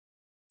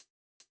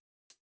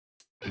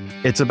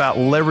It's about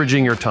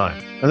leveraging your time.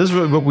 And this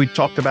is what we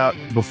talked about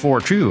before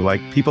too,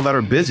 like people that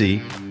are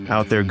busy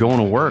out there going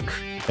to work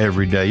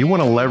every day. You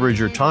want to leverage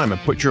your time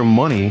and put your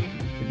money,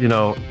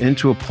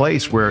 into a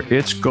place where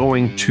it's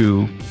going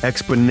to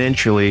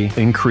exponentially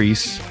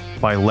increase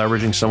by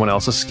leveraging someone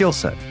else's skill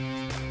set.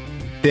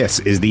 This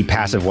is the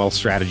Passive Wealth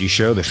Strategy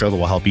Show, the show that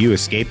will help you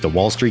escape the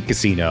Wall Street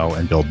casino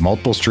and build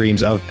multiple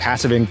streams of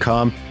passive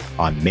income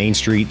on Main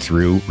Street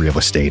through real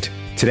estate.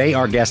 Today,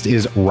 our guest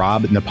is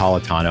Rob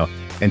Napolitano,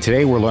 and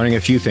today we're learning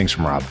a few things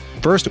from Rob.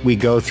 First, we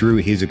go through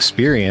his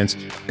experience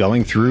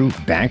going through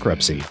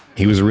bankruptcy.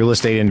 He was a real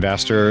estate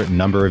investor a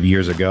number of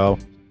years ago,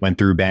 went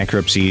through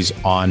bankruptcies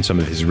on some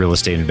of his real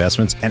estate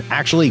investments, and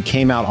actually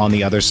came out on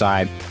the other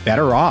side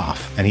better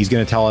off. And he's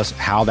going to tell us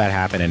how that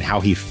happened and how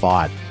he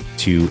fought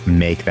to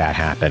make that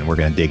happen. We're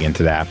going to dig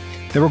into that.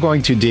 Then we're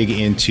going to dig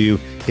into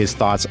his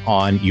thoughts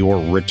on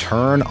your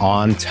return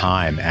on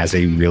time as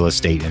a real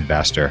estate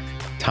investor.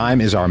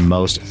 Time is our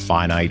most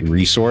finite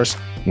resource.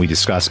 We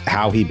discuss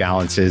how he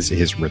balances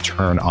his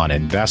return on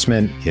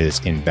investment, his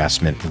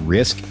investment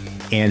risk,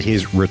 and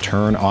his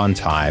return on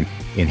time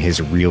in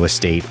his real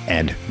estate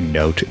and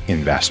note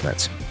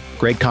investments.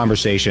 Great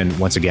conversation.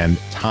 Once again,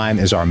 time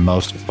is our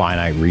most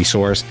finite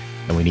resource,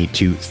 and we need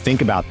to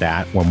think about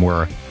that when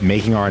we're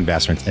making our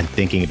investments and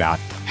thinking about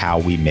how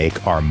we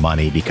make our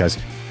money, because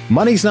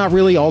money's not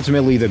really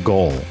ultimately the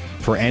goal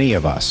for any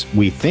of us.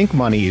 We think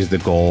money is the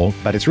goal,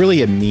 but it's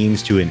really a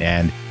means to an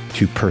end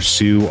to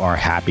pursue our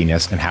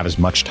happiness and have as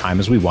much time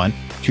as we want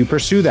to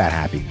pursue that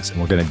happiness. And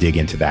we're going to dig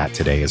into that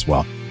today as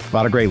well. A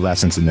lot of great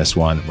lessons in this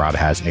one. Rob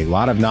has a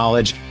lot of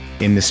knowledge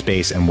in this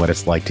space and what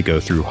it's like to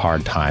go through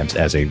hard times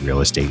as a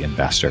real estate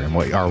investor and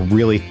what our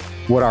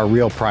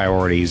real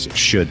priorities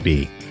should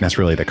be. And that's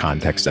really the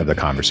context of the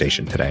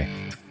conversation today.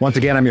 Once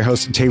again, I'm your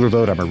host, Taylor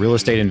Vogt. I'm a real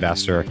estate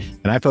investor,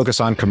 and I focus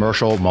on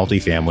commercial,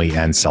 multifamily,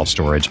 and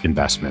self-storage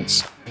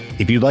investments.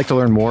 If you'd like to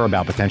learn more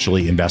about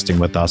potentially investing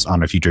with us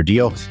on a future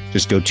deal,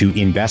 just go to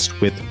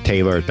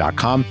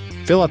investwithtaylor.com,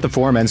 fill out the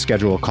form, and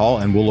schedule a call,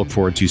 and we'll look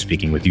forward to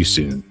speaking with you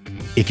soon.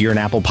 If you're an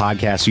Apple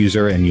Podcast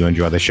user and you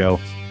enjoy the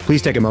show,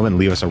 please take a moment and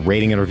leave us a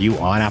rating and review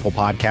on Apple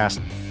Podcasts.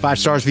 5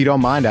 stars if you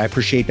don't mind. I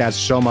appreciate that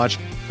so much.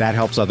 That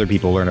helps other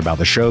people learn about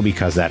the show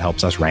because that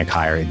helps us rank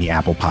higher in the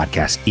Apple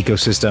Podcast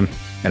ecosystem.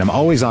 And I'm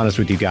always honest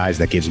with you guys.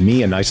 That gives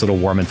me a nice little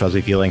warm and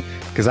fuzzy feeling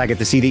because I get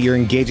to see that you're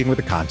engaging with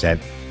the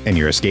content and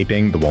you're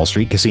escaping the Wall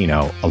Street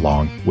casino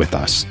along with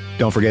us.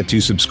 Don't forget to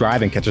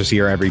subscribe and catch us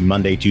here every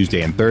Monday,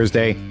 Tuesday, and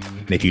Thursday.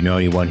 And if you know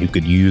anyone who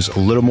could use a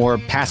little more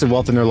passive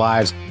wealth in their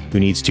lives, who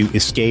needs to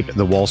escape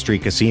the Wall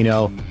Street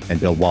casino and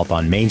build wealth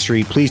on Main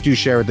Street, please do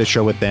share the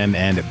show with them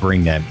and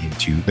bring them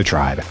into the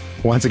tribe.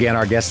 Once again,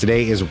 our guest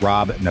today is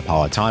Rob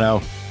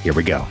Napolitano. Here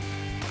we go.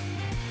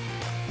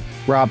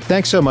 Rob,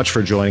 thanks so much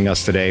for joining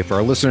us today. For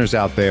our listeners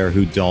out there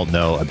who don't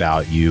know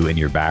about you and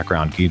your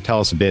background, can you tell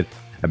us a bit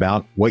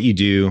about what you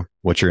do,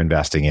 what you're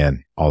investing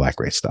in, all that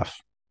great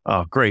stuff?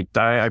 Oh, great.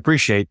 I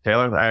appreciate,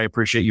 Taylor. I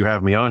appreciate you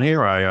having me on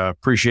here. I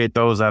appreciate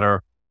those that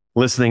are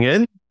listening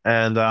in.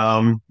 And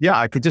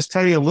I could just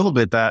tell you a little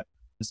bit that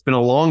it's been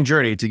a long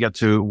journey to get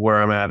to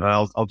where I'm at.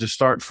 And I'll just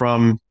start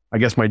from, I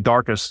guess, my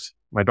darkest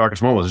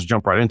moment. Just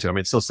jump right into it. I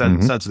mean, it's still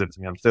sensitive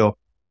to me. I'm still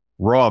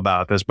raw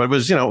about this, but it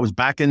was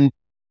back in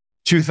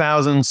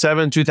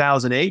 2007,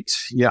 2008.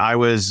 Yeah, I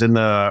was in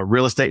the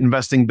real estate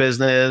investing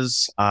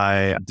business.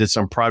 I did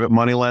some private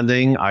money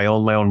lending. I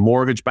owned my own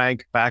mortgage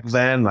bank back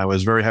then. I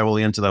was very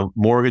heavily into the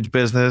mortgage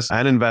business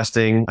and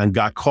investing and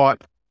got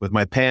caught with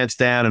my pants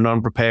down and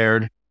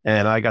unprepared.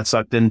 And I got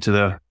sucked into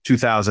the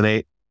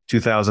 2008,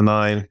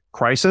 2009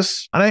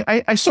 crisis. And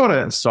I sort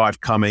of saw it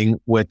coming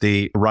with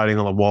the writing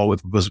on the wall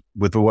with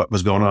what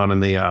was going on in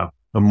the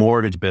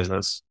mortgage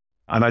business.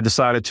 And I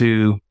decided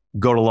to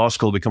go to law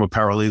school, become a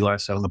paralegal. I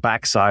said, on the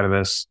backside of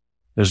this,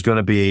 there's going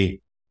to be,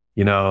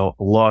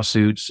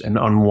 lawsuits and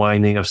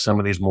unwinding of some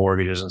of these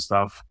mortgages and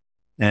stuff.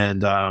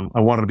 And I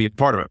wanted to be a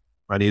part of it.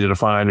 I needed to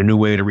find a new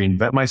way to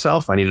reinvent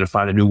myself. I needed to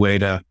find a new way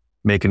to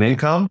make an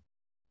income.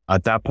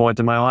 At that point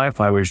in my life,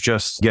 I was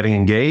just getting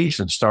engaged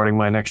and starting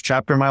my next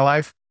chapter in my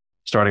life,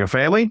 starting a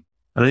family,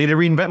 and I needed to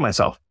reinvent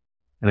myself.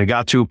 And it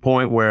got to a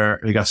point where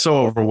it got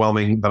so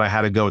overwhelming that I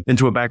had to go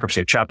into a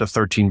bankruptcy, a Chapter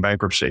 13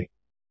 bankruptcy.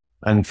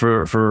 And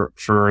for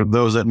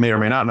those that may or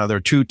may not know, there are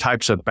 2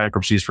 types of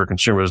bankruptcies for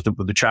consumers.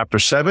 The Chapter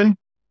 7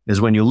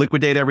 is when you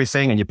liquidate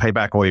everything and you pay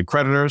back all your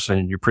creditors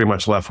and you're pretty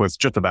much left with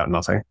just about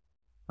nothing.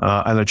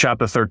 And the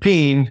Chapter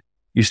 13,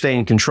 you stay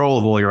in control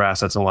of all your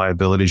assets and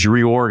liabilities. You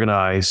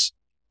reorganize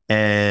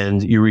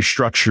and you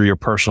restructure your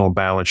personal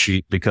balance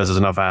sheet because there's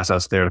enough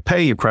assets there to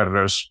pay your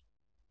creditors.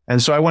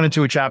 And so I went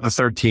into a Chapter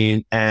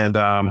 13 and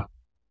the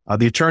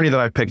attorney that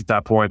I picked at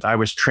that point, I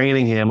was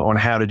training him on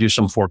how to do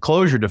some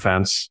foreclosure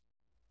defense.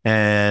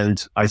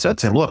 And I said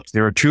to him, look,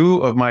 there are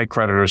 2 of my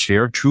creditors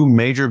here, 2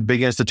 major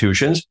big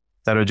institutions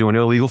that are doing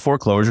illegal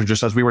foreclosure,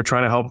 just as we were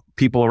trying to help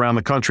people around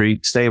the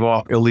country stave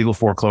off illegal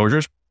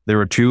foreclosures.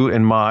 There are 2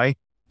 in my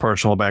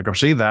personal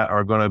bankruptcy that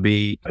are going to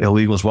be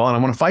illegal as well. And I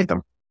want to fight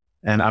them.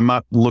 And I'm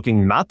not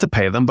looking not to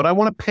pay them, but I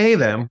want to pay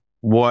them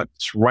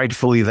what's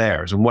rightfully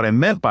theirs. And what I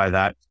meant by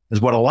that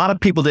is what a lot of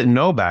people didn't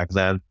know back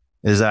then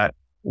is that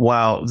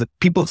while the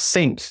people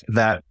think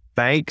that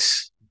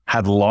banks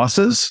had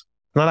losses,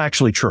 not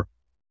actually true.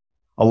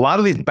 A lot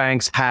of these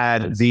banks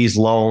had these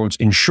loans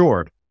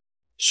insured.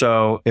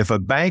 So if a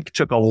bank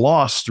took a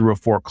loss through a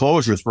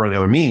foreclosure through the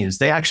other means,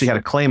 they actually had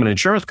to claim an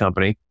insurance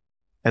company,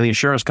 and the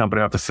insurance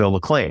company had to fill the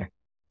claim.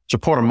 So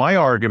part of my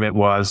argument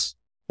was,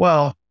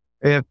 well,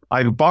 if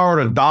I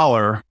borrowed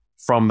 $1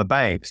 from the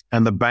bank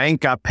and the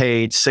bank got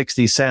paid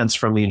 60 cents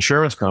from the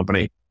insurance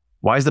company,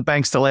 why is the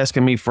bank still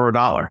asking me for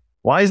 $1?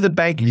 Why is the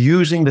bank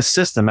using the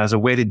system as a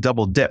way to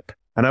double dip?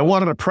 And I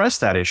wanted to press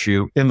that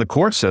issue in the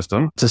court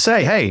system to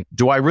say, hey,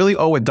 do I really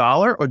owe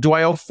 $1 or do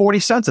I owe 40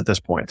 cents at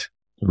this point?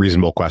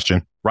 Reasonable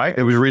question. Right?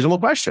 It was a reasonable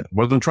question.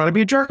 Wasn't trying to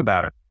be a jerk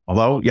about it.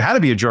 Although you had to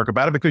be a jerk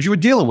about it because you were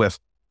dealing with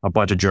a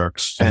bunch of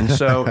jerks. And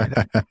so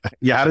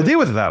you had to deal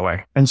with it that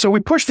way. And so we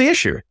pushed the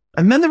issue.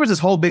 And then there was this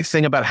whole big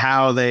thing about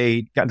how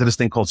they got into this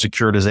thing called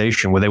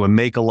securitization, where they would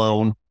make a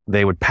loan,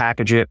 they would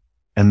package it,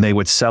 and they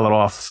would sell it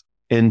off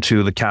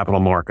into the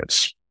capital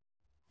markets.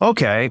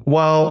 Okay,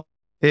 well,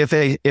 if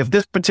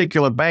this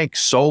particular bank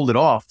sold it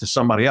off to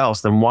somebody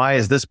else, then why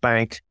is this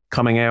bank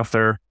coming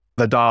after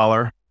the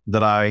 $1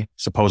 that I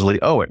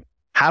supposedly owe it?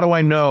 How do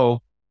I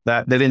know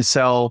that they didn't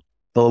sell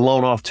the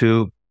loan off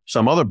to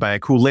some other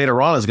bank who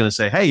later on is going to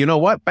say, hey, you know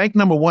what? Bank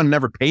number one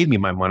never paid me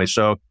my money.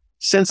 So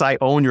since I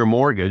own your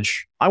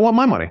mortgage, I want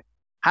my money.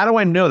 How do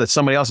I know that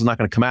somebody else is not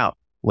going to come out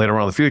later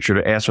on in the future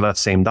to ask for that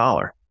same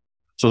 $1?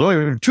 So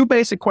there's only two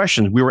basic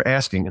questions we were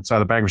asking inside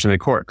the bankruptcy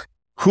court.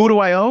 Who do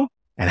I owe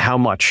and how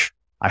much?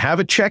 I have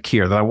a check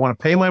here that I want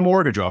to pay my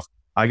mortgage off.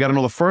 I got to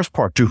know the first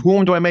part. To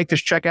whom do I make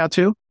this check out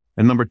to?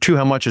 And number two,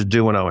 how much is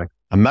due and owing?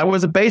 And that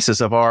was the basis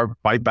of our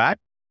bite back.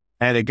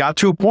 And it got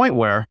to a point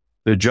where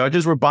the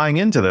judges were buying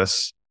into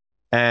this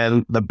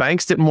and the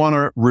banks didn't want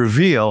to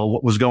reveal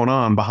what was going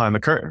on behind the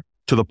curtain,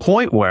 to the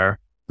point where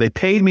they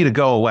paid me to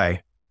go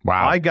away.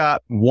 Wow. I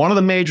got one of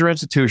the major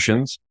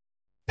institutions,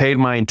 paid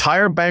my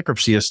entire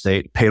bankruptcy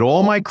estate, paid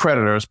all my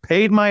creditors,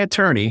 paid my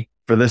attorney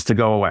for this to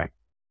go away.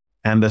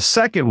 And the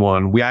second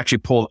one, we actually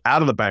pulled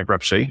out of the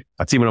bankruptcy.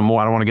 That's even more.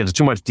 I don't want to get into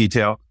too much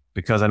detail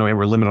because I know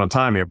we're limited on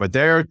time here, but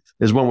there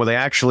is one where they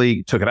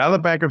actually took it out of the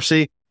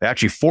bankruptcy. They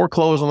actually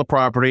foreclosed on the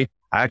property.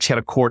 I actually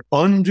had a court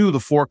undo the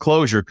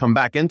foreclosure, come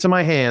back into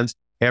my hands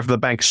after the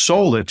bank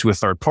sold it to a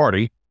third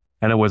party.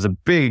 And it was a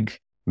big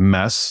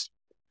mess.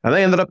 And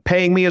they ended up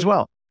paying me as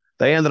well.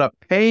 They ended up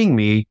paying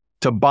me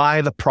to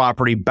buy the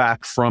property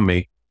back from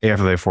me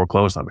after they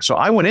foreclosed on me. So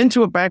I went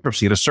into a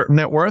bankruptcy at a certain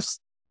net worth,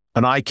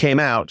 and I came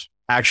out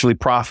actually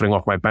profiting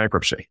off my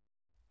bankruptcy.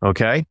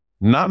 Okay?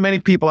 Not many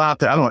people out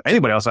there, I don't know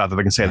anybody else out there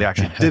that can say they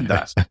actually did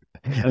that.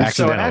 And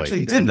so I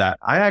actually did that.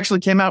 I actually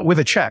came out with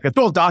a check. It's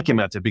all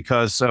documented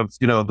because of,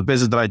 the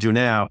business that I do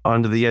now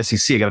under the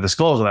SEC. I got to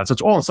disclose all that. So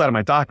it's all inside of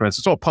my documents.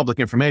 It's all public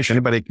information.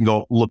 Anybody can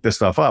go look this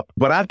stuff up.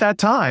 But at that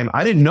time,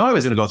 I didn't know I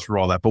was going to go through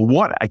all that.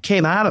 But I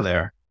came out of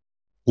there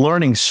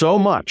learning so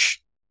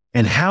much,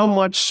 and how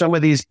much some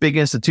of these big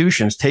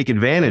institutions take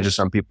advantage of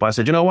some people. I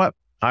said, you know what?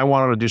 I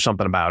wanted to do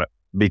something about it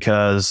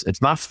because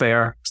it's not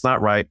fair. It's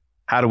not right.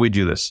 How do we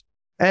do this?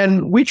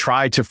 And we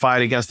tried to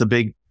fight against the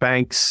big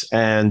banks,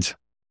 and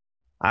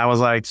I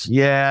was like,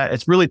 yeah,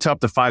 it's really tough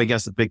to fight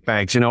against the big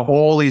banks.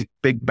 All these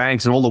big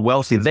banks and all the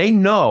wealthy, they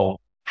know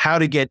how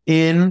to get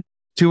in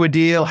to a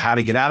deal, how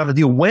to get out of a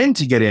deal, when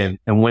to get in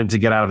and when to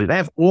get out of it. They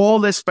have all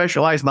this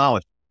specialized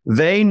knowledge.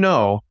 They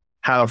know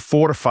how to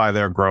fortify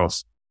their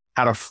growth,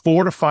 how to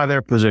fortify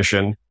their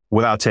position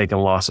without taking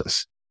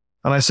losses.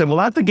 And I said, well,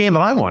 that's the game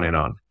that I want in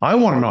on. I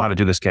want to know how to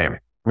do this game.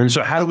 And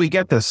so how do we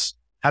get this?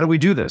 How do we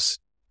do this?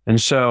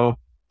 And so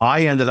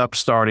I ended up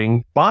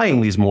starting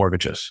buying these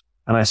mortgages.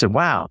 And I said,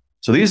 wow.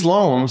 So these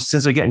loans,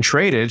 since they're getting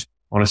traded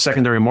on a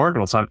secondary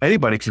market, it's not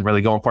anybody can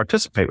really go and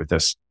participate with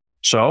this.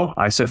 So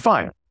I said,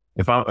 fine.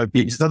 It's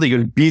not that you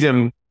can beat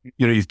them,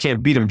 you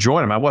can't beat them,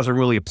 join them. I wasn't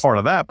really a part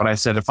of that, but I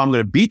said, if I'm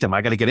going to beat them,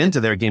 I got to get into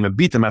their game and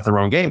beat them at their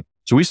own game.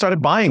 So we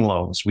started buying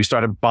loans. We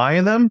started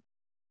buying them,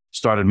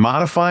 started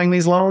modifying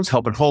these loans,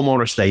 helping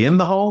homeowners stay in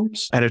the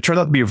homes. And it turned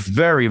out to be a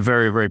very,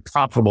 very, very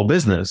profitable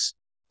business,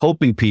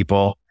 helping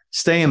people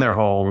stay in their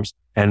homes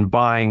and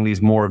buying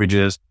these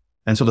mortgages.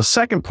 And so the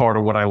second part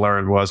of what I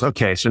learned was,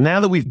 okay, so now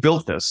that we've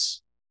built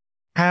this,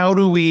 how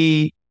do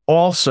we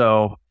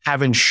also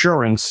have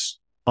insurance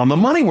on the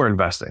money we're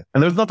investing?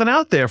 And there's nothing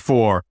out there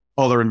for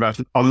other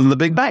investment other than the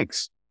big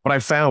banks. But I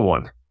found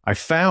one. I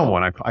found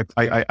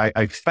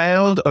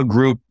a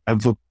group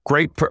of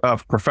great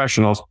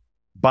professionals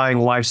buying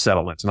life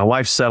settlements. And a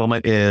life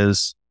settlement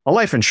is a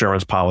life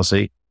insurance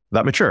policy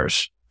that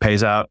matures,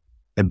 pays out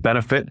a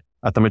benefit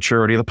at the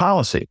maturity of the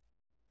policy.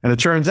 And it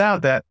turns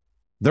out that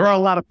there are a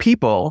lot of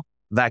people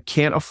that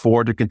can't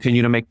afford to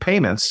continue to make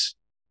payments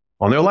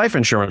on their life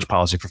insurance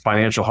policy for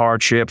financial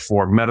hardship,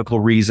 for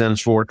medical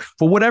reasons, for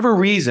whatever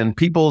reason,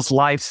 people's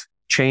life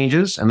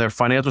changes and their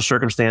financial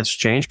circumstances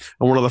change.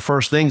 And one of the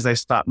first things they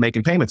stop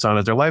making payments on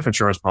is their life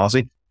insurance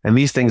policy. And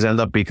these things end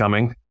up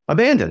becoming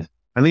abandoned.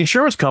 And the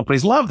insurance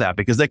companies love that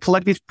because they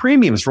collect these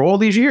premiums for all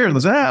these years and they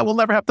say, we'll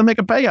never have to make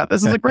a payout.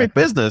 This is a great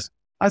business.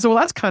 I said, well,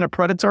 that's kind of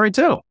predatory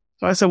too.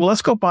 So I said, well,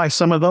 let's go buy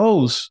some of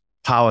those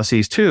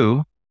policies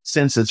too,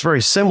 since it's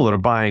very similar to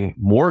buying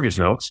mortgage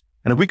notes.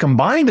 And if we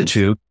combine the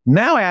two,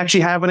 now I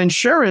actually have an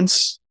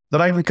insurance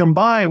that I can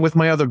combine with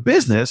my other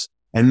business.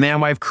 And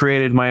now I've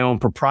created my own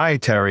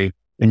proprietary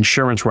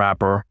insurance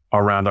wrapper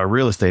around our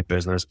real estate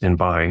business in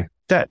buying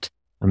debt.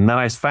 And then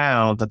I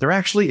found that there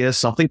actually is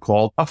something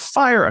called a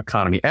FIRE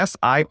economy,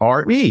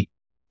 FIRE,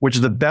 which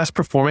is the best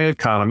performing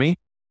economy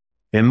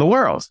in the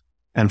world.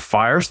 And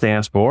FIRE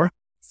stands for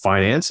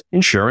finance,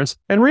 insurance,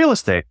 and real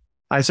estate.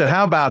 I said,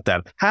 how about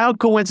that? How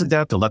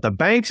coincidental that the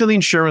banks and the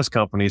insurance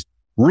companies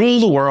rule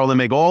the world and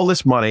make all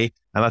this money.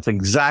 And that's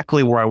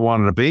exactly where I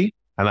wanted to be.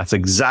 And that's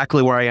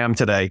exactly where I am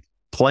today,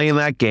 playing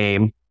that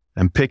game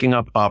and picking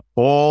up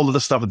all of the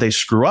stuff that they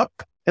screw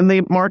up in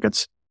the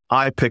markets.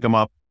 I pick them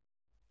up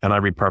and I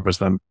repurpose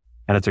them.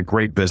 And it's a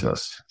great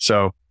business.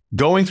 So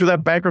going through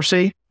that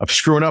bankruptcy of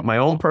screwing up my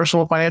own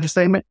personal financial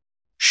statement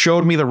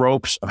showed me the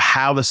ropes of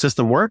how the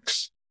system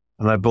works.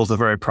 And I built a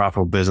very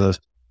profitable business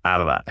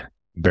out of that.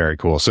 Very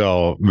cool.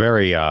 So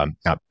very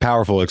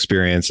powerful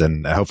experience.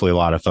 And hopefully a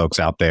lot of folks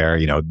out there,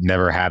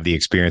 never have the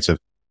experience of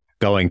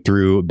going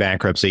through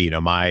bankruptcy.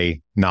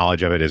 My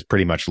knowledge of it is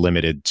pretty much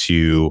limited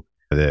to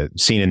the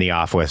scene in the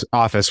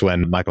office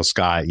when Michael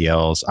Scott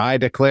yells, "I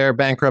declare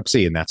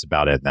bankruptcy," and that's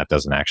about it. And that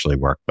doesn't actually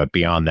work. But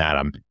beyond that,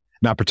 I'm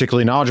not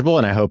particularly knowledgeable,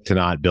 and I hope to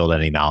not build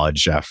any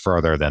knowledge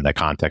further than the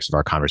context of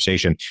our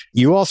conversation.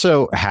 You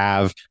also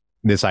have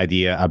this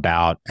idea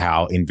about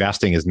how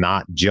investing is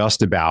not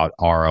just about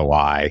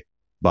ROI,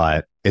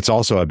 but it's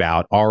also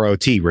about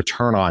ROT,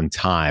 return on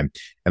time.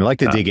 And I'd like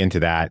to dig into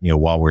that,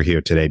 while we're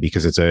here today,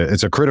 because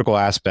it's a critical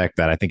aspect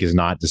that I think is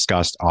not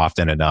discussed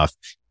often enough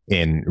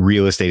in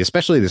real estate,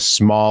 especially the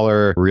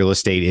smaller real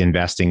estate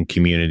investing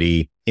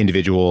community.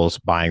 Individuals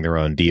buying their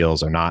own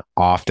deals are not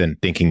often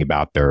thinking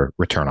about their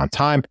return on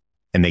time,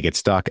 and they get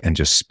stuck and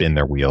just spin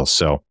their wheels.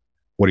 So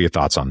what are your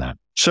thoughts on that?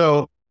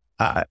 So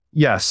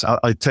yes,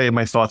 I'll tell you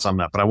my thoughts on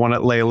that, but I want to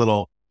lay a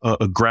little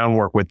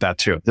groundwork with that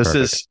too. This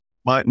Perfect. Is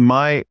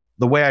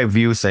the way I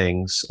view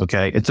things.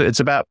 Okay. It's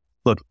about,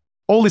 look,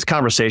 all these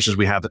conversations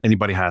we have that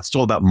anybody has, it's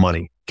all about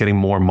money, getting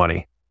more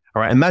money.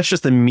 All right. And that's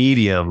just the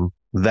medium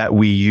that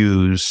we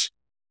use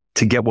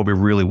to get what we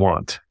really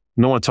want.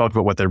 No one talks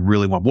about what they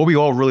really want. What we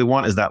all really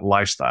want is that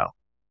lifestyle.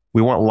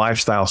 We want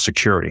lifestyle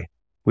security.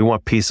 We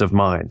want peace of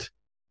mind.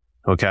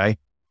 Okay.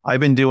 I've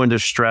been doing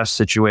distress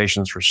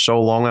situations for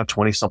so long now,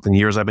 20 something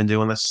years I've been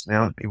doing this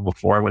now,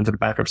 before I went to the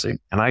bankruptcy.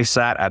 And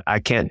I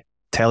can't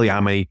tell you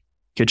how many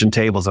kitchen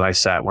tables that I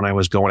sat when I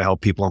was going to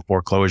help people in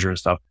foreclosure and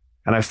stuff.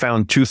 And I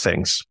found two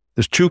things.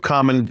 There's two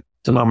common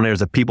denominators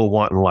that people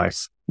want in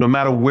life, no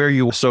matter where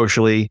you are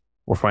socially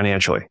or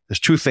financially. There's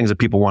two things that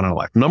people want in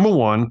life. Number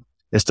one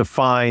is to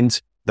find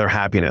their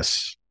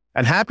happiness.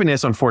 And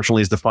happiness,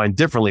 unfortunately, is defined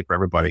differently for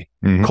everybody.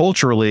 Mm-hmm.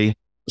 Culturally,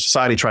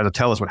 society tries to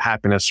tell us what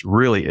happiness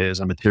really is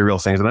and material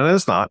things, and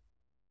it's not.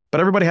 But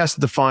everybody has to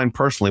define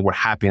personally what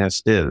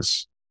happiness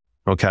is.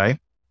 Okay?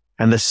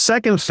 And the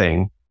second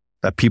thing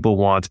that people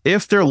want,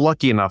 if they're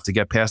lucky enough to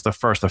get past the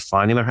first of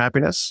finding their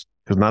happiness,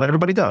 because not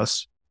everybody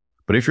does,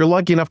 but if you're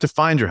lucky enough to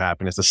find your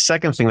happiness, the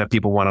second thing that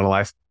people want in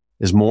life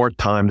is more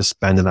time to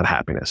spend in that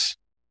happiness.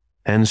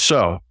 And it's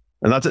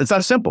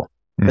that simple.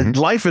 Mm-hmm.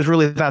 Life is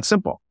really that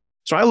simple.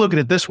 So I look at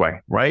it this way,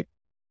 right?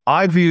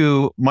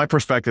 My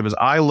perspective is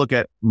I look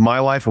at my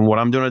life and what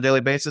I'm doing on a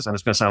daily basis, and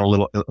it's going to sound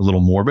a little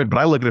morbid, but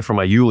I look at it from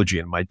my eulogy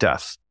and my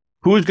death.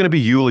 Who is going to be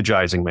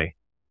eulogizing me?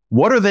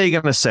 What are they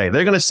going to say?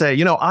 They're going to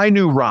say, I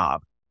knew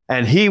Rob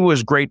and he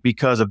was great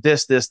because of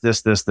this,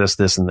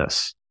 and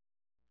this.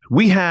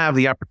 We have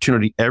the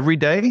opportunity every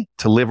day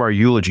to live our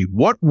eulogy.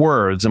 What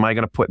words am I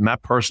going to put in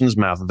that person's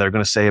mouth that they're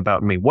going to say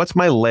about me? What's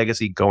my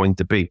legacy going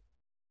to be?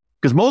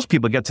 Because most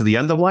people get to the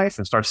end of life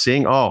and start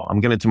seeing,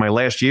 I'm getting to my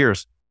last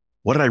years.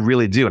 What did I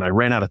really do? And I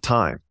ran out of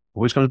time.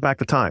 Always comes back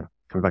to time.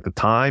 Comes back to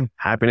time,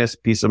 happiness,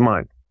 peace of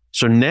mind.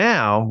 So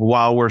now,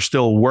 while we're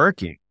still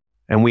working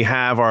and we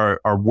have our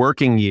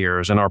working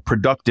years and our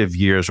productive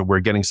years where we're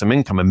getting some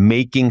income and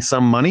making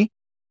some money,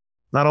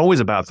 not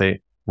always about the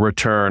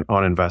return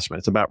on investment.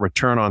 It's about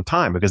return on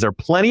time, because there are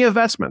plenty of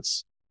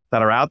investments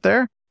that are out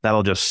there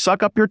that'll just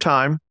suck up your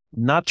time,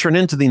 not turn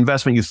into the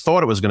investment you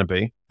thought it was going to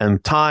be.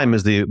 And time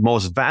is the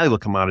most valuable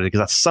commodity, because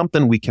that's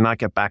something we cannot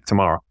get back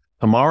tomorrow.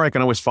 Tomorrow, I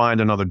can always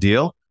find another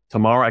deal.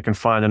 Tomorrow, I can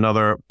find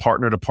another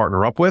partner to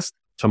partner up with.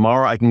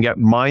 Tomorrow, I can get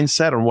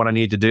mindset on what I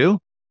need to do.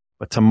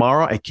 But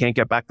tomorrow, I can't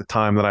get back the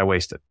time that I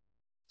wasted.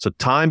 So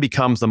time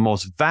becomes the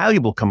most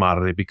valuable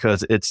commodity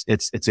because it's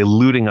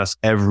eluding us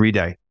every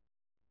day.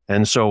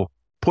 And so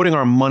putting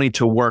our money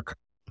to work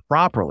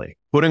properly,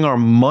 putting our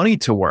money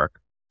to work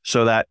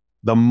so that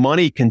the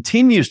money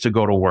continues to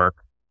go to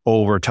work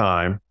over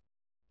time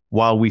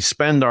while we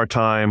spend our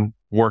time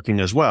working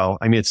as well.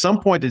 I mean, at some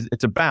point,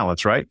 it's a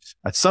balance, right?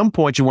 At some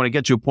point, you want to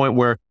get to a point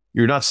where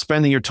you're not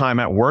spending your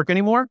time at work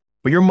anymore,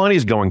 but your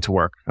money's going to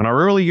work. In our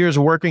early years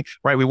of working,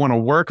 right, we want to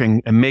work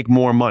and make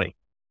more money.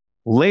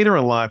 Later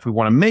in life, we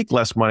want to make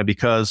less money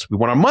because we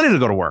want our money to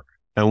go to work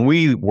and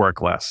we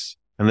work less.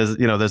 And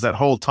there's that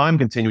whole time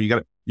continuum.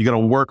 You got to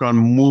work on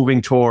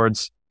moving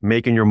towards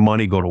making your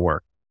money go to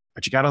work.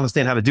 But you got to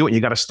understand how to do it. And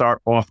you got to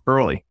start off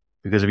early,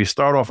 because if you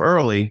start off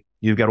early,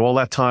 you've got all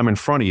that time in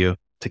front of you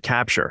to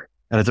capture.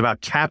 And it's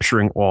about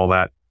capturing all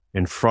that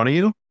in front of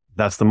you.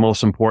 That's the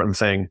most important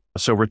thing.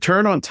 So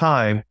return on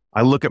time,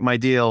 I look at my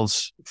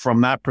deals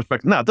from that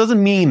perspective. Now, it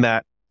doesn't mean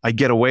that I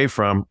get away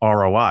from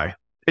ROI.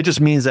 It just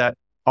means that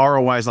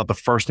ROI is not the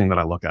first thing that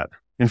I look at.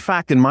 In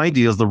fact, in my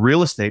deals, the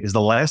real estate is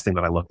the last thing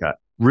that I look at.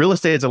 Real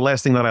estate is the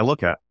last thing that I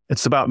look at.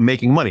 It's about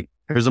making money.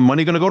 Here's the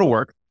money going to go to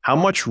work. How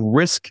much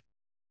risk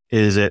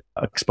is it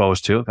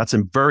exposed to? That's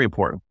very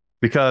important,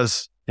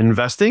 because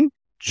investing,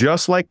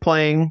 just like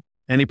playing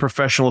any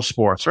professional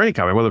sports or any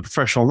kind, whether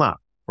professional or not,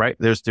 right?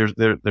 There's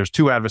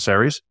two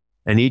adversaries,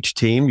 and each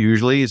team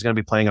usually is going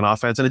to be playing an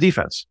offense and a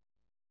defense.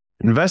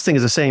 Investing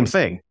is the same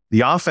thing.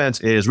 The offense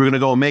is we're going to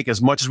go and make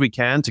as much as we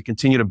can to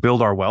continue to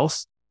build our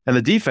wealth. And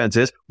the defense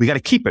is we got to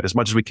keep it as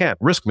much as we can.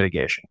 Risk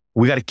mitigation.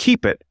 We got to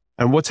keep it.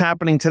 And what's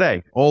happening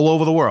today all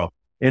over the world?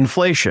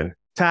 Inflation,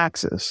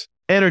 taxes,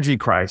 energy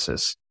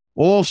crisis,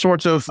 all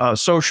sorts of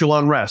social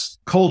unrest,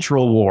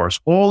 cultural wars.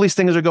 All these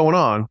things are going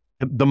on.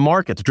 The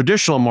market, the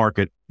traditional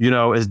market,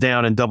 is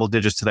down in double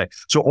digits today.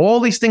 So all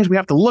these things we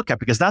have to look at,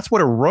 because that's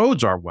what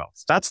erodes our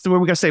wealth. That's the way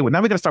we got to say, well,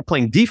 now we got to start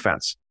playing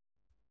defense.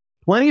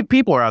 Plenty of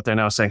people are out there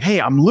now saying,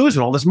 hey, I'm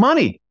losing all this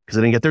money because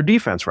they didn't get their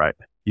defense right.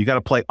 You got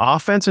to play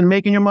offense in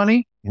making your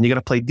money, and you got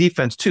to play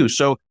defense too.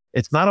 So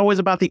it's not always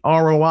about the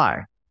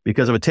ROI,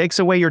 because if it takes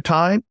away your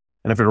time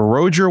and if it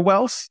erodes your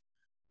wealth,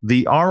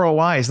 the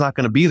ROI is not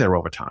going to be there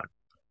over time.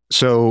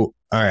 So,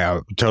 all right, I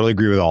totally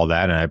agree with all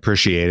that, and I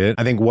appreciate it.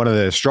 I think one of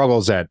the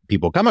struggles that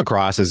people come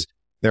across is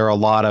there are a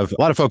lot of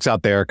folks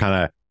out there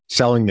kind of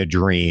selling the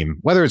dream,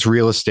 whether it's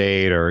real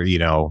estate or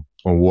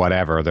or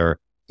whatever.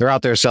 They're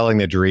out there selling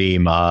the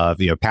dream of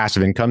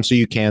passive income, so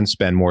you can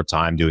spend more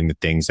time doing the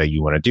things that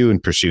you want to do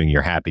and pursuing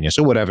your happiness,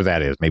 or whatever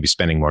that is. Maybe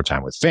spending more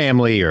time with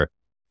family, or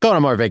going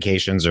on more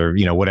vacations, or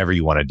whatever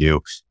you want to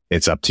do.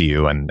 It's up to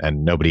you, and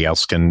nobody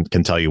else can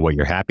tell you what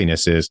your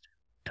happiness is.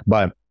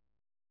 But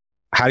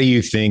how do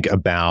you think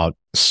about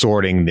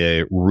sorting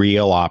the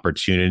real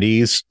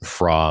opportunities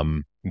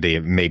from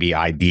the maybe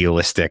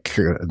idealistic,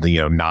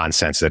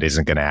 nonsense that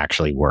isn't going to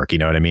actually work? You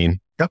know what I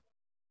mean? Yep.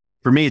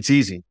 For me, it's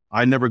easy.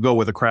 I never go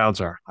where the crowds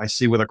are. I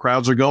see where the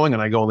crowds are going,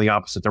 and I go in the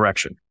opposite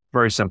direction.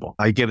 Very simple.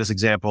 I gave this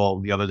example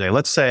the other day.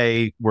 Let's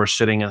say we're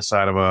sitting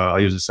inside of I'll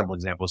use a simple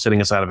example, sitting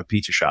inside of a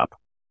pizza shop.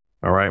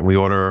 All right. We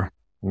order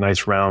a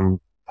nice round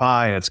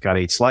pie, and it's got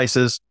 8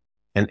 slices,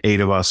 and 8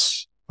 of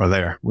us are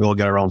there. We all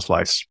get our own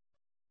slice.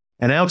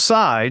 And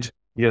outside,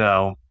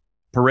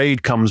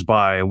 parade comes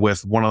by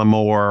with one of the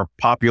more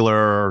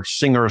popular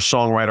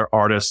singer-songwriter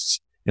artists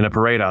in a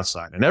parade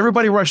outside. And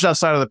everybody rushes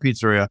outside of the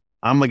pizzeria.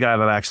 I'm the guy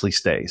that actually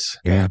stays.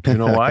 Yeah. You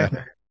know why?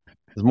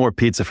 There's more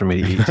pizza for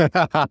me to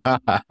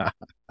eat.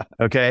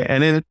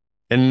 Okay.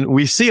 And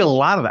we see a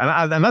lot of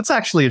that. And that's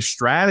actually a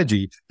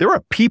strategy. There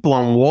are people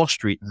on Wall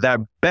Street that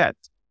bet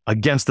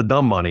against the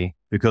dumb money,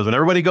 because when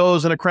everybody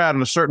goes in a crowd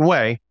in a certain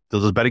way, they'll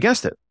just bet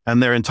against it.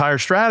 And their entire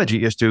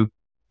strategy is to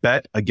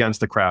bet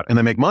against the crowd, and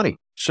they make money.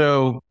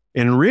 So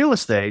in real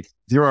estate,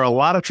 there are a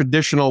lot of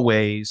traditional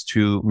ways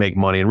to make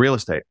money in real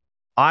estate.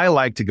 I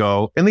like to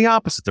go in the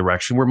opposite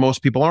direction where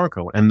most people aren't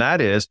going. And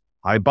that is,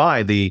 I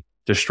buy the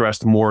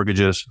distressed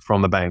mortgages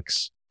from the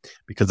banks,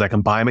 because I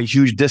can buy them at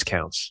huge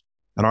discounts,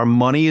 and our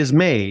money is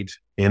made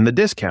in the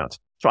discount.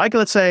 So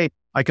let's say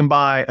I can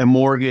buy a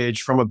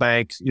mortgage from a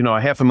bank, a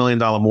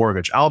 $500,000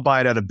 mortgage. I'll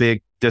buy it at a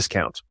big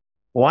discount.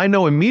 Well, I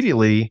know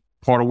immediately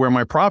part of where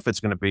my profit's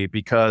going to be,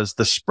 because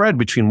the spread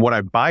between what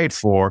I buy it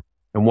for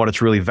and what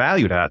it's really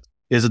valued at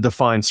is a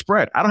defined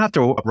spread. I don't have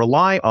to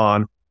rely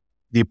on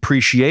the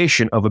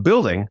appreciation of a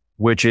building,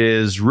 which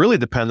is really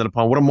dependent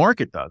upon what a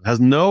market does. It has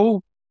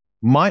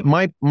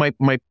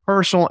my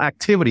personal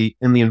activity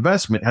in the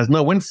investment has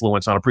no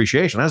influence on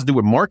appreciation. It has to do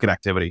with market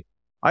activity.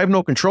 I have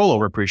no control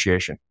over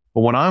appreciation.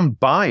 But when I'm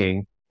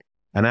buying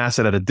an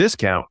asset at a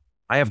discount,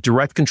 I have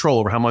direct control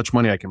over how much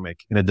money I can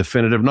make in a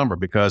definitive number,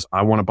 because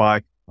I want to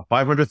buy a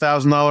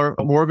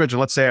 $500,000 mortgage. And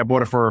let's say I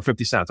bought it for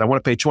 50 cents. I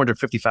want to pay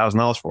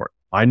 $250,000 for it.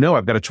 I know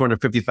I've got a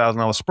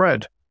 $250,000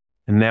 spread.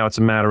 And now it's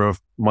a matter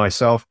of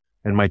myself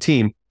and my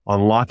team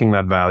unlocking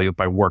that value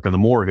by working the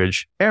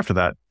mortgage after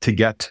that to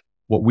get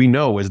what we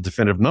know is a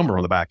definitive number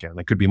on the back end.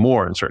 It could be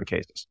more in certain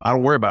cases. I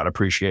don't worry about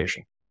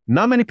appreciation.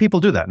 Not many people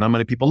do that. Not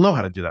many people know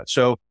how to do that.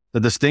 So the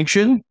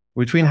distinction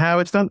between how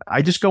it's done,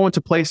 I just go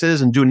into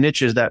places and do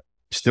niches that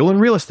still in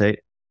real estate,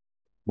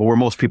 but where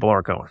most people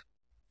aren't going.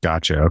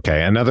 Gotcha.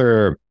 Okay.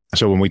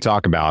 So when we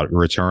talk about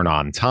return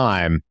on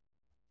time,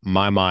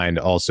 my mind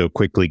also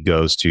quickly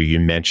goes to, you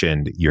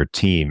mentioned your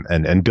team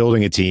and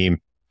building a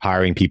team,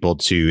 hiring people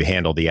to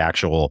handle the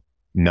actual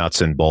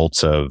nuts and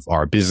bolts of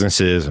our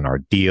businesses and our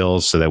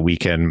deals, so that we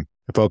can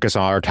focus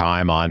our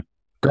time on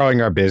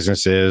growing our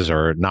businesses,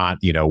 or not,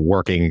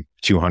 working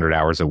 200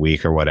 hours a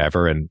week or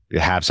whatever, and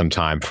have some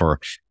time for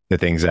the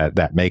things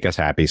that make us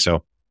happy.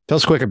 So Tell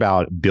us quick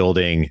about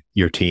building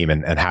your team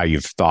and how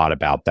you've thought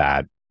about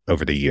that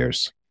over the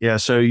years. Yeah.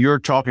 So you're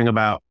talking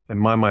about, in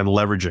my mind,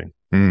 leveraging.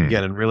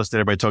 Again, in real estate,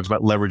 everybody talks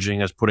about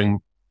leveraging as putting,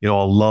 a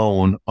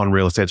loan on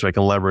real estate so I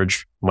can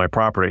leverage my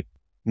property.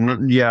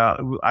 Yeah.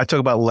 I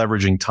talk about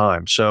leveraging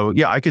time. So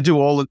yeah, I could do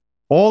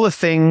all the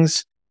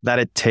things that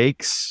it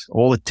takes,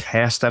 all the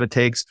tasks that it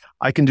takes.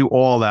 I can do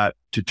all that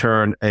to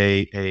turn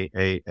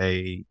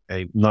a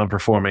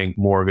non-performing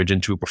mortgage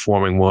into a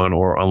performing one,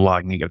 or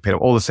unlocking and get paid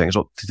off, all the things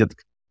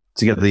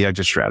to get the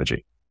exit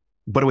strategy.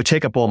 But it would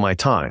take up all my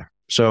time.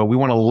 So we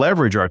want to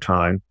leverage our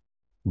time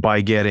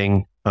by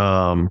getting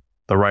the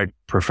right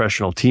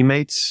professional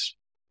teammates,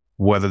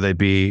 whether they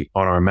be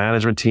on our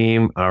management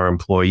team, our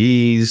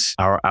employees,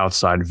 our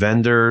outside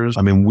vendors.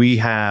 I mean, we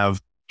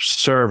have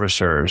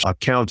servicers,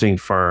 accounting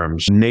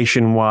firms,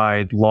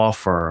 nationwide law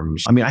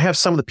firms. I mean, I have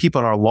some of the people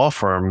in our law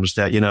firms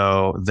that,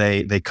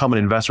 they come and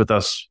invest with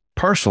us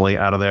personally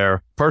out of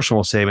their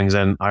personal savings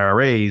and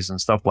IRAs and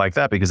stuff like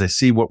that, because they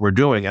see what we're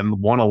doing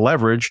and want to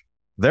leverage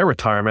their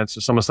retirements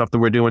to some of the stuff that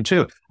we're doing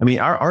too. I mean,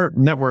 our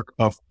network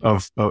of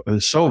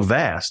is so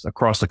vast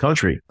across the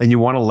country, and you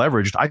want to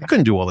leverage. I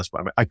couldn't do all this by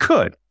myself. I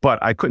could, but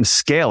I couldn't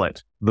scale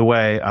it the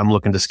way I'm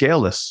looking to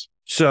scale this.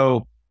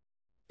 So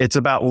it's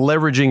about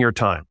leveraging your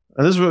time.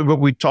 And this is what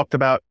we talked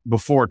about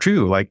before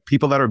too, like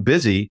people that are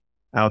busy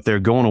out there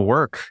going to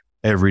work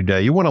every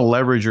day. You want to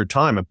leverage your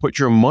time and put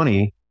your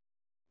money,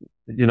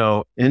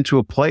 into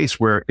a place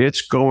where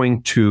it's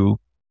going to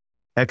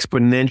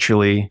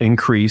exponentially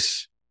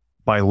increase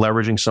by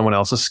leveraging someone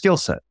else's skill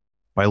set,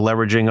 by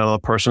leveraging another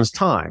person's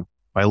time,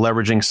 by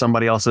leveraging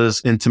somebody else's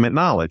intimate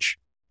knowledge,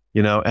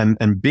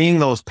 and being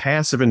those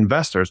passive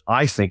investors,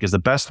 I think, is the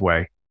best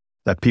way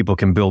that people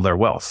can build their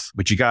wealth.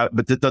 But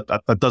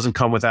that doesn't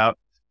come without,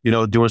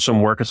 doing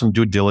some work and some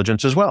due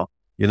diligence as well.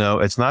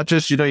 It's not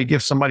just, you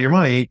give somebody your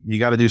money, you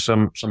got to do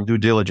some due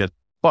diligence.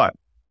 But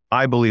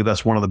I believe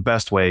that's one of the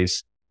best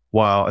ways,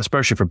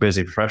 especially for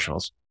busy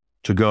professionals,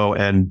 to go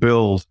and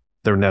build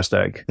their nest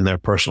egg in their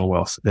personal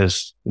wealth,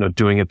 is,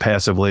 doing it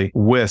passively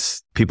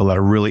with people that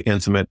are really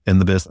intimate in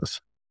the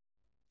business.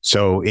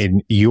 So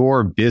in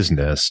your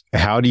business,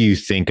 how do you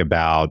think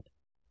about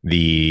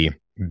the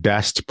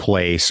best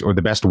place or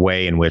the best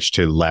way in which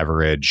to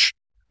leverage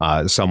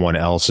someone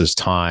else's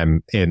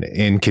time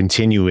in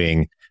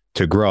continuing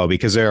to grow?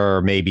 Because there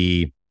are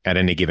maybe at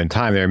any given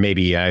time, there may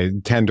be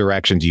 10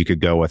 directions you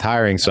could go with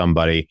hiring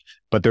somebody,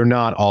 but they're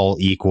not all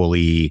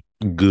equally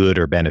good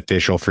or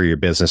beneficial for your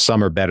business.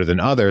 Some are better than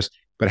others,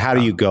 but how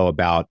do you go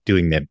about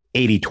doing the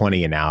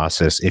 80-20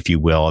 analysis, if you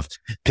will, of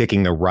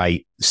picking the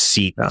right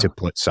seat to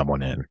put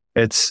someone in?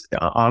 It's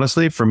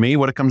honestly, for me,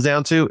 what it comes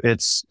down to,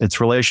 it's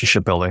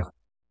relationship building.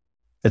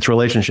 It's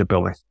relationship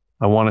building.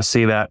 I want to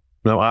see that.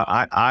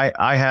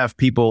 I have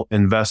people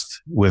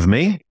invest with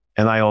me,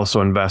 and I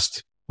also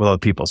invest with other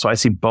people. So I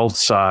see both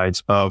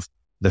sides of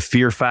the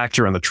fear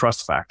factor and the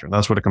trust factor. And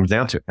that's what it comes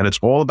down to. And it's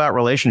all about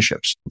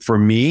relationships. For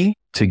me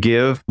to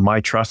give my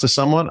trust to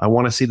someone, I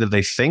want to see that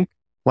they think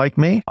like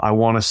me. I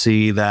want to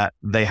see that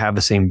they have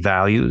the same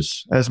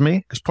values as me.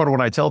 Because part of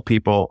what I tell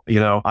people,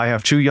 I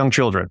have 2 young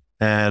children,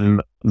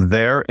 and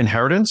their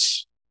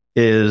inheritance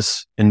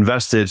is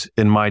invested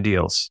in my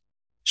deals.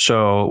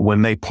 So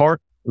when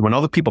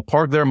other people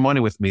park their money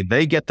with me,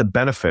 they get the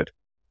benefit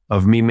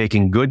of me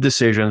making good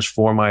decisions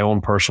for my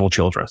own personal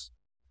children.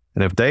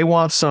 And if they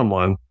want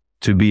someone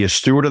to be a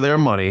steward of their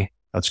money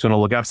that's going to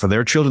look out for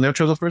their children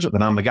first,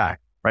 then I'm the guy,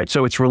 right?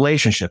 So it's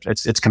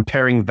relationships. It's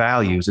comparing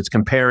values. It's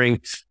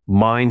comparing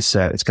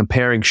mindset. It's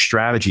comparing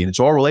strategy, and it's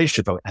all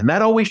relationship. And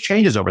that always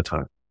changes over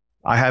time.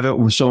 I have it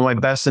with some of my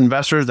best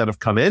investors that have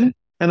come in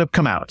and have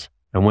come out.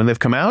 And when they've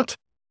come out,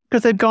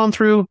 because they've gone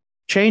through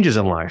changes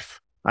in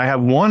life. I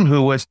have one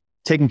who was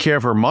taking care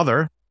of her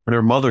mother and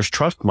her mother's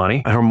trust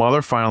money. And her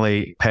mother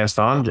finally passed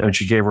on, and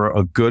she gave her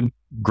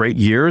great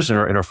years in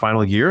her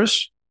final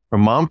years. Her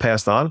mom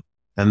passed on,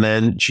 and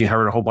then she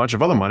inherited a whole bunch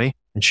of other money,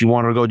 and she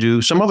wanted to go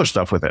do some other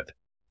stuff with it.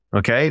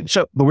 Okay.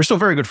 So, but we're still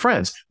very good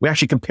friends. We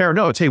actually compare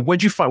notes. Hey,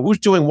 what'd you find? Who's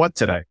doing what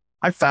today?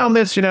 I found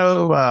this, I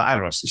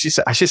don't know. She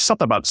said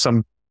something about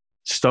some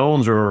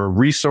stones or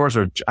resource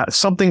or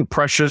something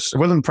precious. It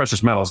wasn't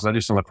precious metals. I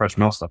do some of the precious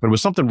metal stuff, but it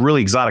was something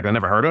really exotic I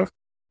never heard of.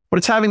 But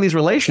it's having these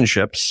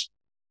relationships.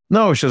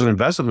 No, she doesn't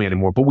invest with me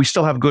anymore, but we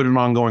still have good and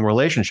ongoing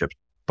relationships.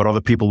 But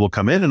other people will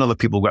come in and other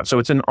people will go out. So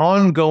it's an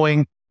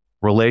ongoing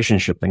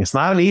relationship thing. It's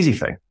not an easy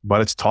thing, but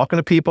it's talking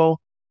to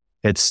people.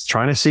 It's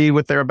trying to see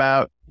what they're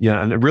about.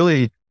 And it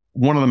really,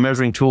 one of the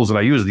measuring tools that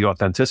I use is the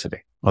authenticity.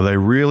 Are they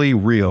really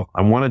real?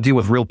 I want to deal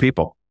with real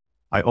people.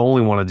 I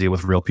only want to deal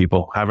with real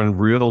people having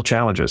real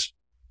challenges.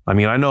 I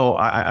mean, I know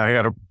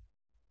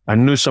I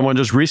knew someone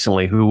just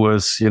recently who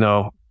was,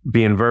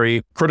 being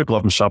very critical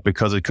of himself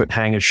because he couldn't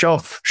hang his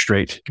shelf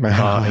straight in his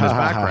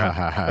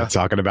background.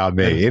 Talking about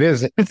me. It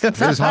is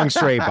hung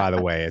straight, by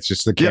the way. It's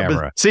just the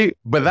camera.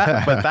 But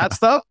that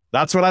stuff,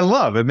 that's what I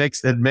love. It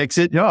makes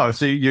it,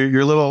 so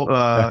your little,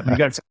 you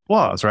got some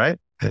flaws, right?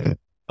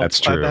 That's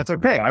true. That's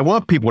okay. I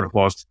want people with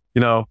flaws.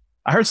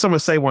 I heard someone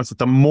say once that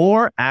the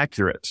more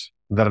accurate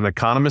that an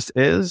economist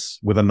is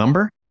with a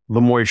number,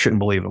 the more you shouldn't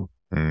believe them.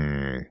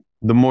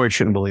 The more you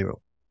shouldn't believe them,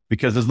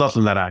 because there's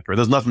nothing that accurate.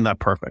 There's nothing that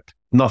perfect.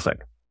 Nothing.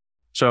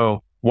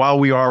 So while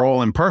we are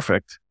all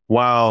imperfect,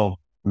 while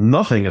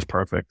nothing is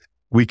perfect,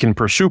 we can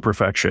pursue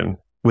perfection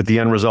with the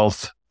end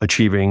result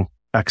achieving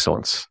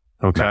excellence.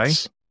 Okay.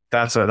 Nice.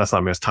 That's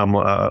not me. It's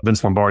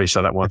Vince Lombardi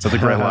said that once. That's a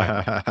great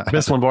line.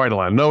 Vince Lombardi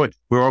line.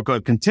 We're all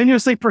going to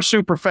continuously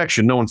pursue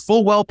perfection, knowing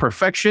full well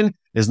perfection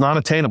is not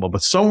attainable.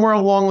 But somewhere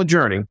along the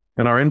journey,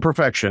 in our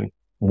imperfection,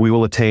 we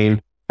will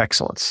attain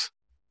excellence.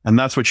 And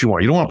that's what you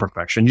want. You don't want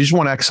perfection. You just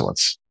want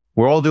excellence.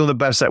 We're all doing the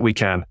best that we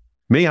can.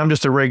 Me, I'm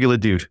just a regular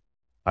dude.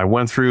 I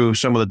went through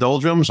some of the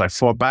doldrums. I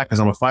fought back because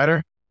I'm a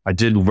fighter. I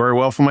did very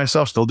well for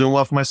myself, still doing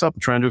well for myself.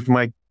 I'm trying to do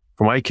it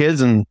for my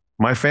kids and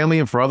my family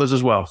and for others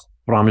as well.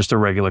 But I'm just a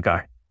regular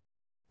guy.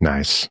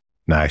 Nice.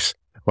 Well,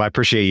 I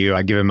appreciate you.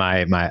 I give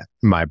my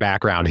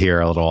background here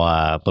a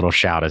little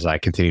shout as I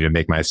continue to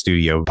make my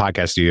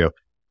podcast studio a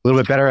little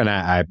bit better. And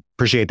I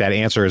appreciate that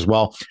answer as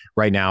well.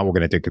 Right now, we're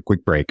going to take a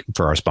quick break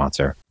for our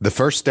sponsor. The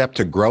first step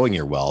to growing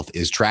your wealth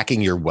is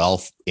tracking your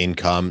wealth,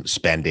 income,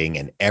 spending,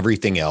 and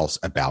everything else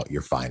about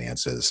your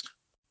finances.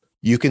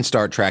 You can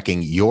start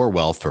tracking your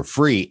wealth for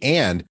free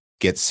and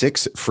get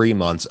 6 free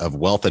months of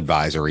wealth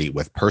advisory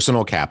with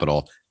Personal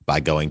Capital by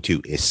going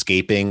to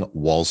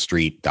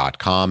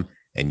escapingwallstreet.com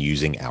and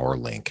using our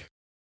link.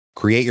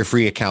 Create your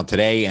free account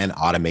today and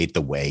automate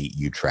the way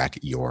you track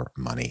your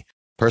money.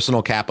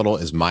 Personal Capital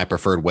is my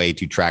preferred way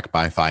to track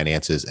my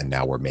finances, and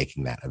now we're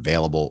making that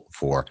available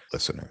for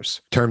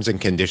listeners. Terms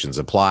and conditions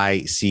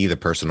apply. See the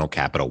Personal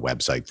Capital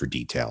website for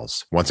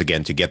details. Once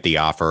again, to get the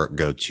offer,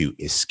 go to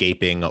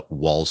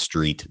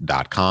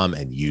escapingwallstreet.com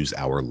and use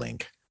our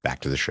link.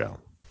 Back to the show.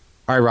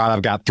 All right, Rob,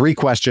 I've got 3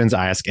 questions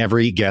I ask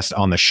every guest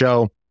on the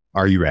show.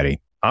 Are you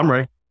ready? I'm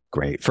ready.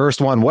 Great.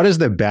 First one, what is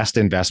the best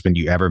investment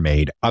you ever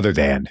made other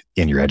than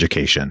in your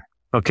education?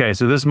 Okay,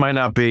 so this might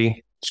not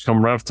be just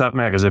come right off the top of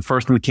my head, because the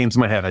first thing that came to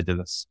my head, I did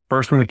this.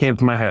 First thing that came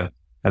to my head,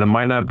 and it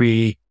might not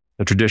be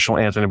the traditional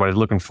answer anybody's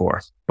looking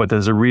for, but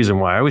there's a reason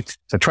why.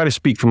 I try to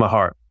speak from the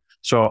heart.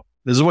 So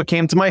this is what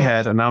came to my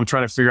head, and now I'm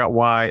trying to figure out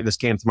why this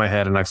came to my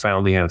head, and I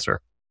found the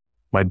answer.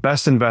 My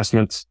best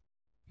investment,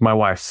 my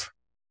wife.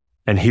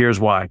 And here's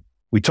why.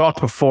 We talked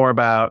before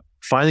about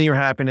finding your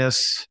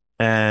happiness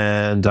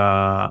and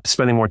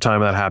spending more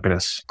time on that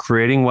happiness,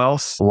 creating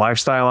wealth,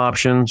 lifestyle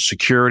options,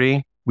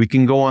 security. We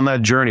can go on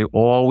that journey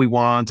all we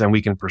want, and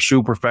we can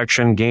pursue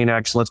perfection, gain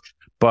excellence.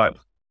 But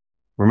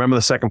remember,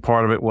 the second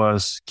part of it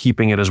was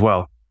keeping it as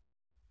well.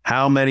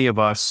 How many of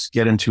us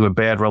get into a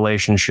bad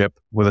relationship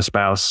with a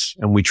spouse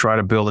and we try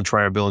to build and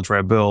try to build and try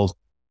to build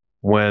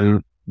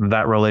when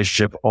that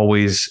relationship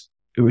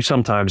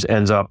sometimes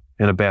ends up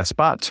in a bad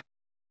spot,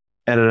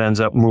 and it ends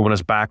up moving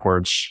us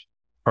backwards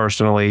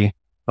personally,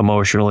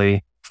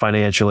 emotionally,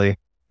 financially.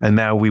 And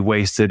now we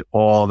wasted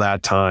all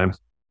that time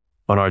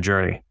on our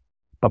journey.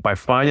 But by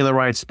finding the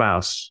right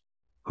spouse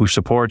who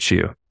supports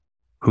you,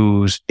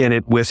 who's in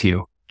it with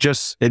you,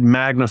 it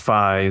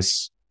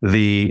magnifies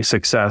the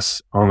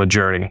success on the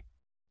journey.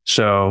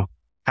 So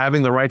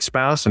having the right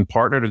spouse and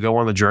partner to go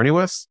on the journey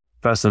with,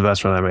 best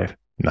investment I made.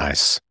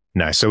 Nice.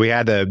 So we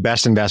had the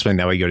best investment.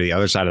 Now we go to the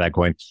other side of that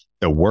coin.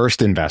 The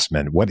worst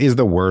investment. What is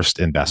the worst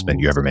investment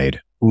you ever made?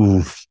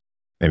 Oof.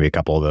 Maybe a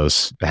couple of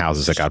those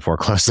houses that got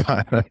foreclosed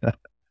on.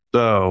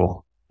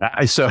 So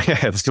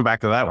let's go back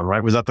to that one,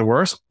 right? Was that the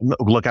worst?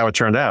 Look how it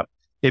turned out.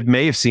 It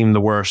may have seemed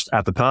the worst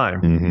at the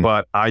time,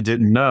 but I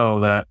didn't know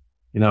that,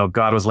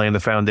 God was laying the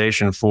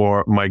foundation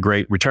for my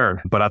great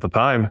return. But at the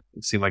time,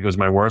 it seemed like it was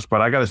my worst.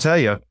 But I got to tell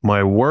you,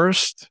 my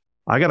worst,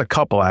 I got a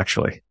couple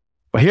actually.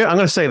 But here, I'm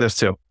going to say this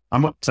too.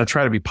 I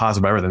try to be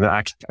positive about everything.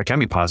 I can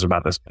be positive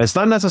about this. It's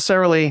not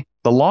necessarily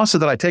the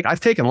losses that I take.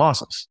 I've taken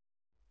losses.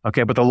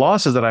 Okay. But the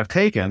losses that I've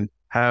taken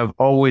have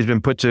always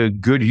been put to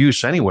good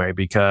use anyway,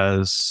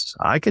 because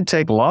I could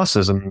take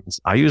losses and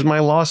I use my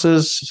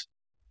losses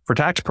for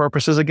tax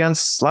purposes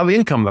against a lot of the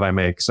income that I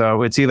make.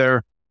 So it's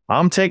either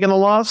I'm taking a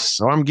loss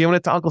or I'm giving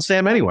it to Uncle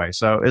Sam anyway.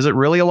 So is it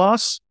really a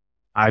loss?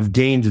 I've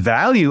gained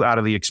value out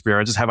of the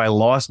experiences. Have I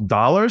lost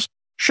dollars?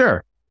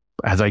 Sure.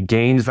 Has I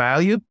gained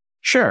value?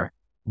 Sure.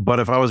 But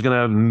if I was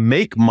going to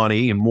make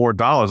money and more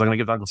dollars, I'm going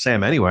to give it to Uncle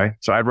Sam anyway.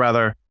 So I'd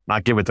rather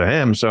not give it to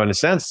him. So in a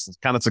sense, it's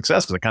kind of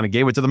success because I kind of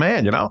gave it to the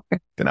man,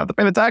 Didn't have to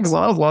pay the taxes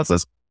on those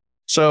losses.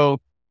 So,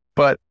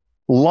 but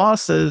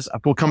losses,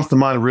 what comes to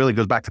mind really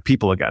goes back to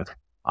people again.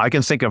 I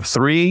can think of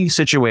 3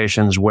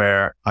 situations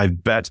where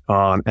I've bet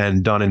on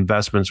and done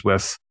investments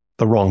with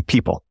the wrong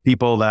people.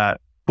 People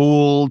that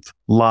fooled,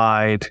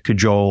 lied,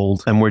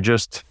 cajoled, and were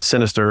just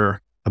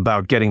sinister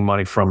about getting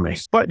money from me.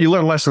 But you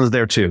learn lessons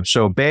there too.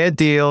 So bad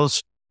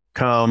deals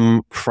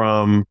come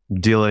from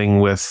dealing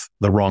with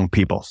the wrong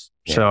people.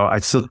 Yeah. So I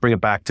still bring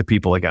it back to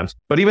people again.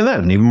 But even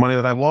then, even money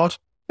that I've lost,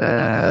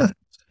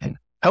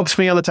 helps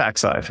me on the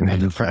tax side.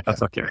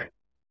 That's okay.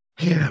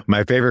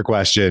 My favorite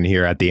question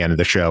here at the end of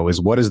the show is,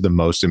 what is the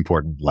most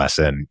important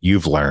lesson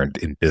you've learned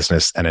in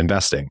business and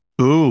investing?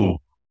 Ooh.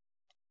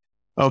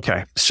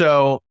 Okay.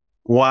 So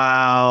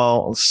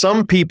while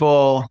some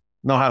people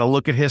know how to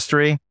look at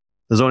history,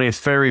 there's only a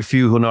very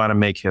few who know how to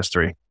make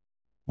history.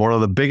 one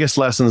of the biggest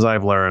lessons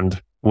I've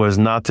learned was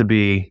not to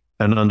be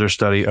an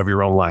understudy of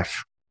your own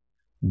life.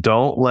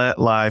 Don't let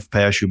life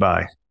pass you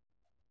by.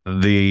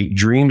 The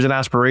dreams and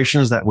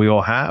aspirations that we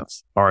all have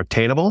are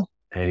attainable.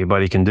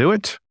 Anybody can do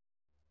it.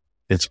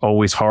 It's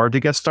always hard to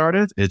get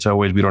started. It's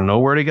always, we don't know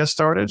where to get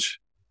started.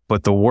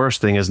 But the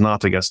worst thing is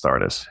not to get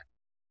started.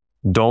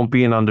 Don't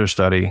be an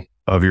understudy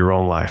of your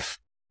own life.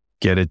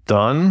 Get it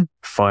done.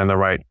 Find the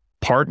right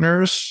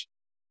partners.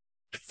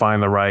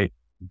 Find the right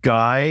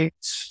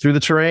guides through the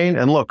terrain.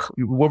 And look,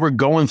 what we're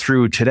going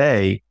through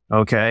today,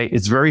 okay,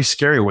 it's very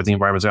scary what the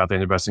environment's out there,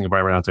 the investing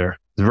environment out there.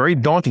 It's very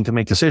daunting to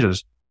make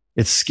decisions.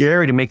 It's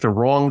scary to make the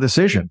wrong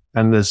decision.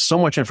 And there's so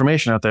much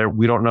information out there,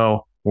 we don't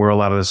know where a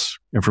lot of this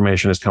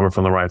information is coming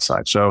from the right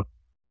side. So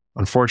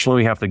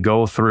unfortunately, we have to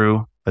go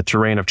through a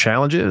terrain of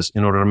challenges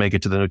in order to make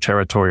it to the new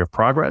territory of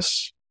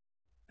progress.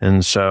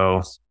 And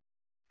so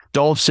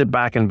don't sit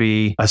back and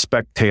be a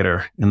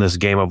spectator in this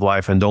game of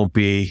life, and don't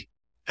be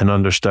an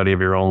understudy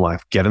of your own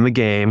life. Get in the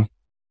game.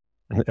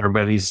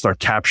 Everybody needs to start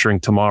capturing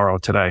tomorrow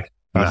today.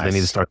 Nice. They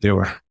need to start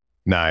doing.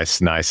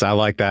 Nice. I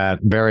like that.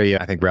 Very,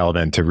 I think,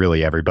 relevant to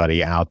really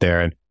everybody out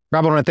there. And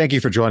Rob, I want to thank you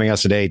for joining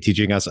us today,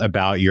 teaching us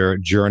about your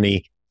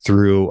journey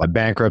through a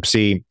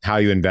bankruptcy, how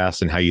you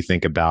invest, and how you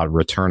think about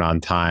return on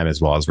time,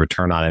 as well as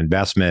return on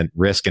investment,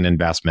 risk and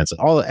investments,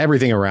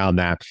 everything around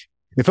that.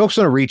 If folks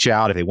want to reach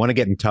out, if they want to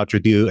get in touch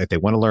with you, if they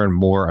want to learn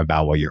more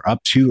about what you're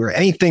up to or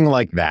anything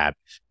like that,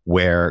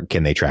 where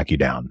can they track you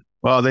down?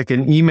 Well, they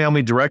can email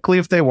me directly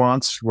if they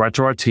want, right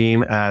to our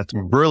team at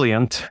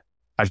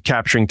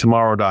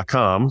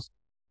brilliant@capturingtomorrow.com,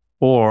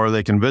 or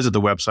they can visit the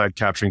website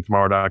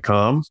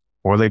capturingtomorrow.com,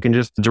 or they can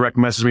just direct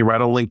message me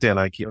right on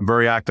LinkedIn. I'm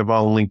very active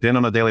on LinkedIn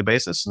on a daily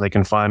basis, and they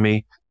can find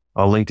me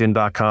on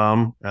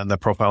linkedin.com, and the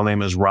profile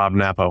name is Rob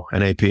Napo,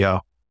 N-A-P-O.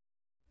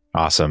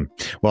 Awesome.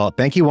 Well,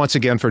 thank you once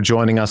again for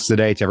joining us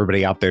today. To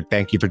everybody out there,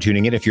 thank you for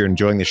tuning in. If you're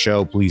enjoying the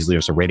show, please leave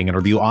us a rating and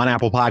review on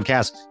Apple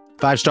Podcasts.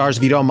 5 stars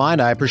if you don't mind.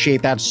 I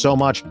appreciate that so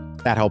much.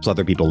 That helps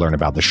other people learn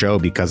about the show,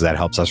 because that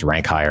helps us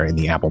rank higher in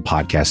the Apple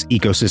Podcast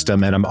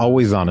ecosystem. And I'm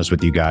always honest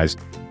with you guys.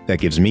 That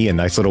gives me a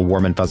nice little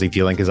warm and fuzzy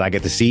feeling, because I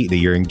get to see that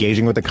you're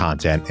engaging with the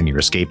content and you're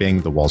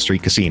escaping the Wall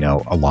Street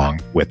casino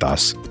along with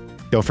us.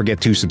 Don't forget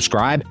to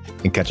subscribe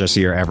and catch us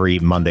here every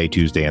Monday,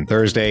 Tuesday, and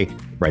Thursday.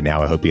 Right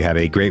now, I hope you have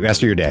a great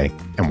rest of your day,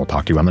 and we'll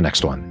talk to you on the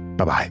next one.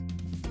 Bye-bye.